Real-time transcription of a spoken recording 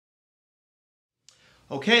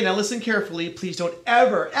Okay, now listen carefully. Please don't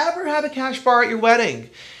ever have a cash bar at your wedding.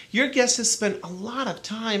 Your guest has spent a lot of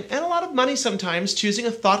time and a lot of money sometimes choosing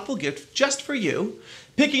a thoughtful gift just for you,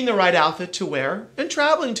 picking the right outfit to wear, and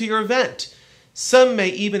traveling to your event. Some may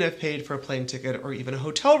even have paid for a plane ticket or even a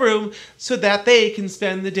hotel room so that they can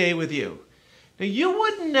spend the day with you. Now, you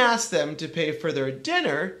wouldn't ask them to pay for their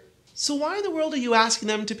dinner, so why in the world are you asking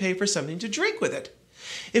them to pay for something to drink with it?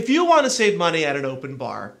 If you want to save money at an open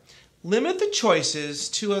bar, limit the choices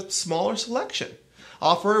to a smaller selection.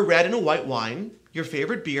 Offer a red and a white wine, your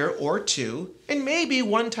favorite beer or two, and maybe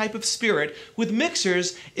one type of spirit with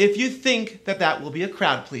mixers if you think that will be a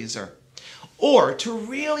crowd pleaser. Or, to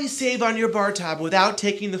really save on your bar tab without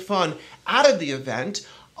taking the fun out of the event,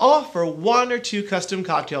 offer 1 or 2 custom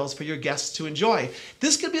cocktails for your guests to enjoy.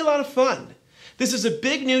 This could be a lot of fun. This is a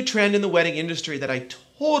big new trend in the wedding industry that I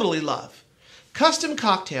totally love. Custom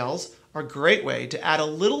cocktails are a great way to add a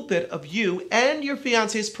little bit of you and your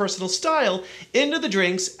fiance's personal style into the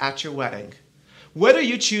drinks at your wedding. Whether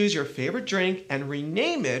you choose your favorite drink and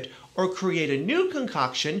rename it or create a new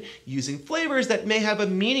concoction using flavors that may have a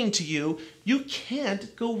meaning to you, you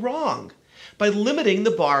can't go wrong. By limiting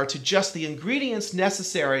the bar to just the ingredients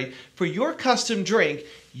necessary for your custom drink,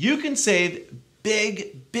 you can save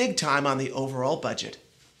big time on the overall budget.